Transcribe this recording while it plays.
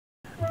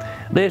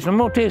Listen, I'm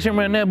gonna tell you something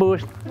right now,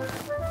 boys.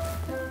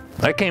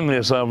 I came to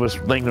this office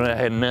thinking I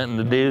had nothing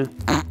to do,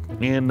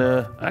 and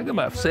I got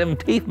about 7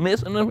 teeth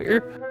missing up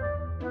here.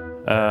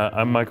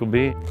 I'm Michael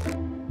B.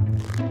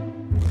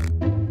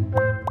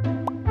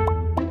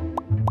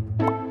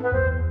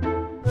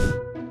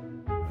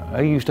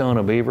 I used to own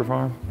a beaver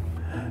farm.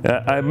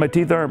 My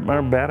teeth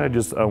aren't bad.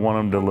 I want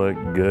them to look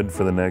good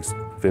for the next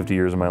 50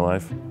 years of my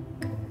life.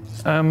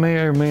 I may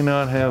or may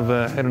not have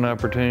had an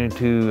opportunity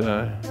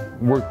to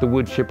work the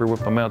wood chipper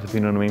with my mouth, if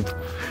you know what I mean.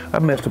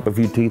 I've messed up a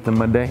few teeth in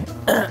my day.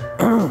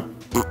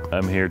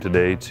 I'm here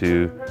today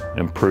to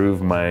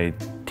improve my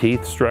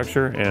teeth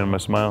structure and my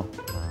smile.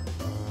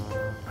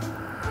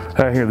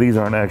 Here, these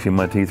aren't actually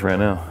my teeth right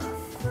now.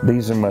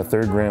 These are my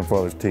third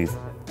grandfather's teeth.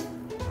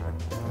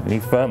 He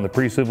fought in the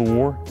pre-Civil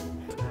War.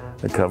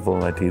 A couple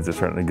of my teeth are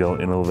starting to go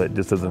in a little bit.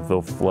 Just doesn't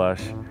feel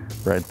flush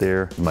right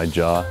there. My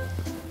jaw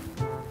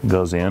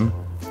goes in.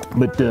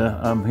 But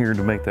I'm here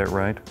to make that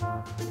right.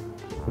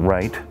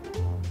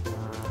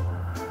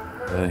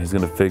 He's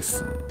gonna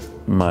fix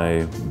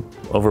my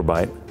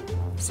overbite.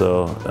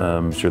 So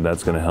I'm sure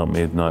that's gonna help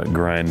me not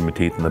grind my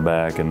teeth in the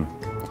back, and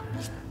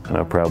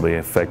I'll probably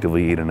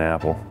effectively eat an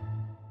apple.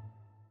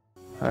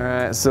 All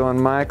right, so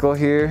on Michael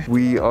here,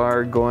 we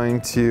are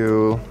going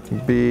to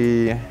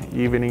be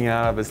evening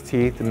out of his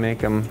teeth and make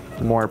them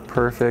more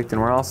perfect. And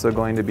we're also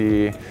going to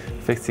be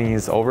fixing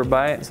his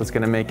overbite. So it's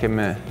gonna make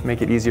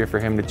it easier for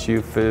him to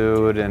chew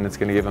food, and it's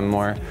gonna give him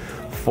more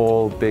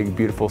full, big,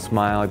 beautiful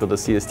smile, able to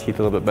see his teeth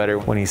a little bit better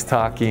when he's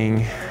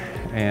talking.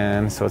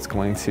 And so it's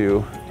going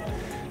to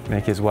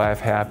make his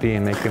wife happy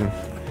and make him,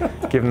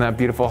 give him that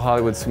beautiful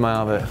Hollywood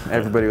smile that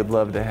everybody would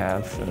love to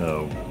have.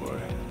 Oh.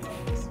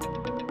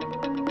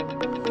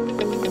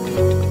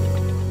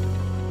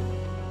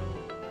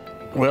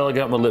 Well, I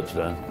got my lips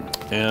done,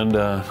 and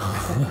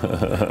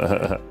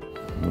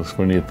just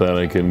when you thought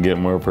I couldn't get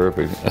more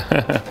perfect.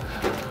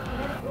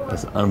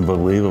 That's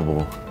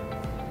unbelievable.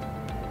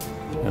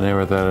 I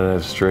never thought I'd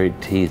have straight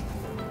teeth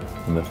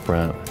in the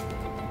front.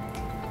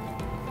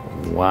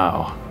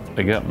 Wow.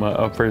 I got my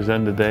uppers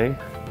done today.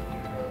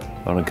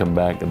 I'm gonna come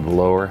back and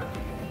lower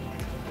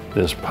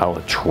this pile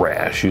of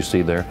trash you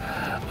see there.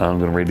 I'm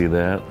gonna redo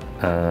that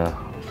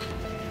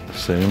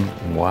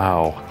soon.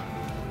 Wow.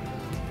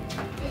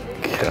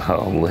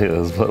 Golly,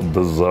 that's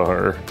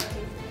bizarre.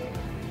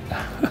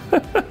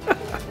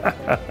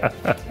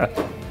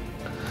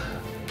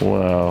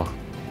 Wow,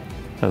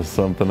 that's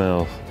something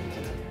else.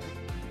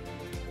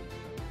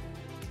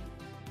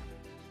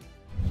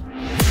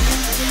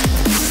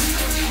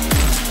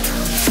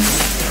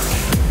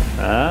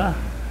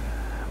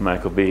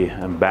 Michael B.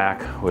 I'm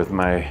back with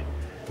my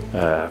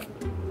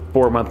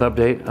 4-month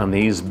update on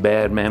these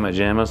bad mama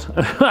jammas.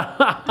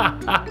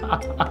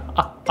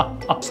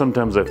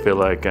 Sometimes I feel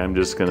like I'm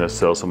just gonna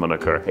sell someone a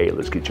car. Hey,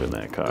 let's get you in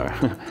that car.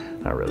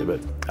 Not really, but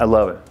I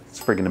love it. It's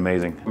freaking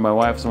amazing. My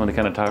wife's the one that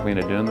kind of talked me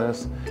into doing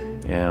this,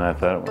 and I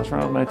thought, what's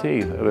wrong with my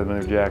teeth? Other than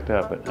they're jacked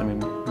up, but I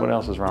mean, what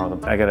else is wrong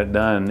with them? I got it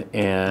done,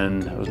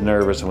 and I was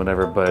nervous and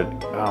whatever, but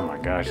oh my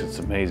gosh, it's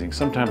amazing.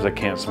 Sometimes I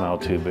can't smile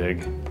too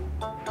big.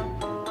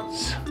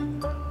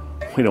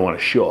 We don't want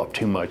to show up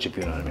too much, if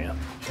you know what I mean.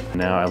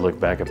 Now I look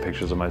back at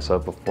pictures of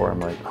myself before, I'm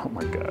like, oh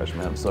my gosh,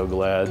 man, I'm so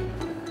glad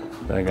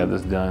that I got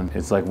this done.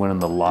 It's like winning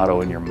the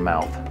lotto in your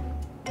mouth.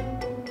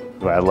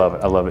 But I love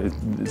it, I love it.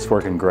 It's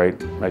working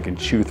great. I can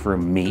chew through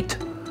meat,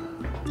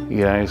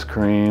 eat ice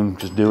cream,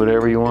 just do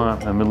whatever you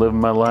want. I've been living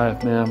my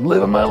life, man. I'm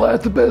living my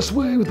life the best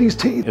way with these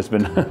teeth. It's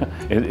been,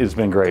 it's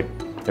been great.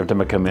 Every time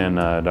I come in,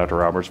 Dr.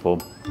 Roberts will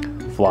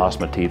floss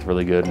my teeth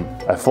really good.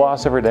 I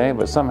floss every day,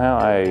 but somehow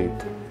I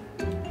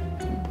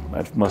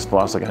must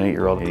floss like an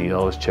 8-year-old. And he's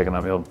always checking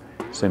on me. He'll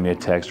send me a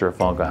text or a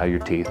phone call, how your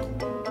teeth?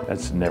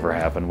 That's never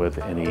happened with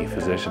any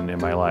physician in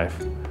my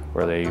life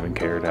where they even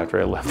cared after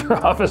I left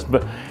their office,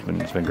 but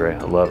it's been great.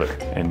 I love it.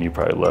 And you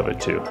probably love it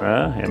too,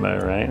 huh? Am I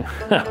right?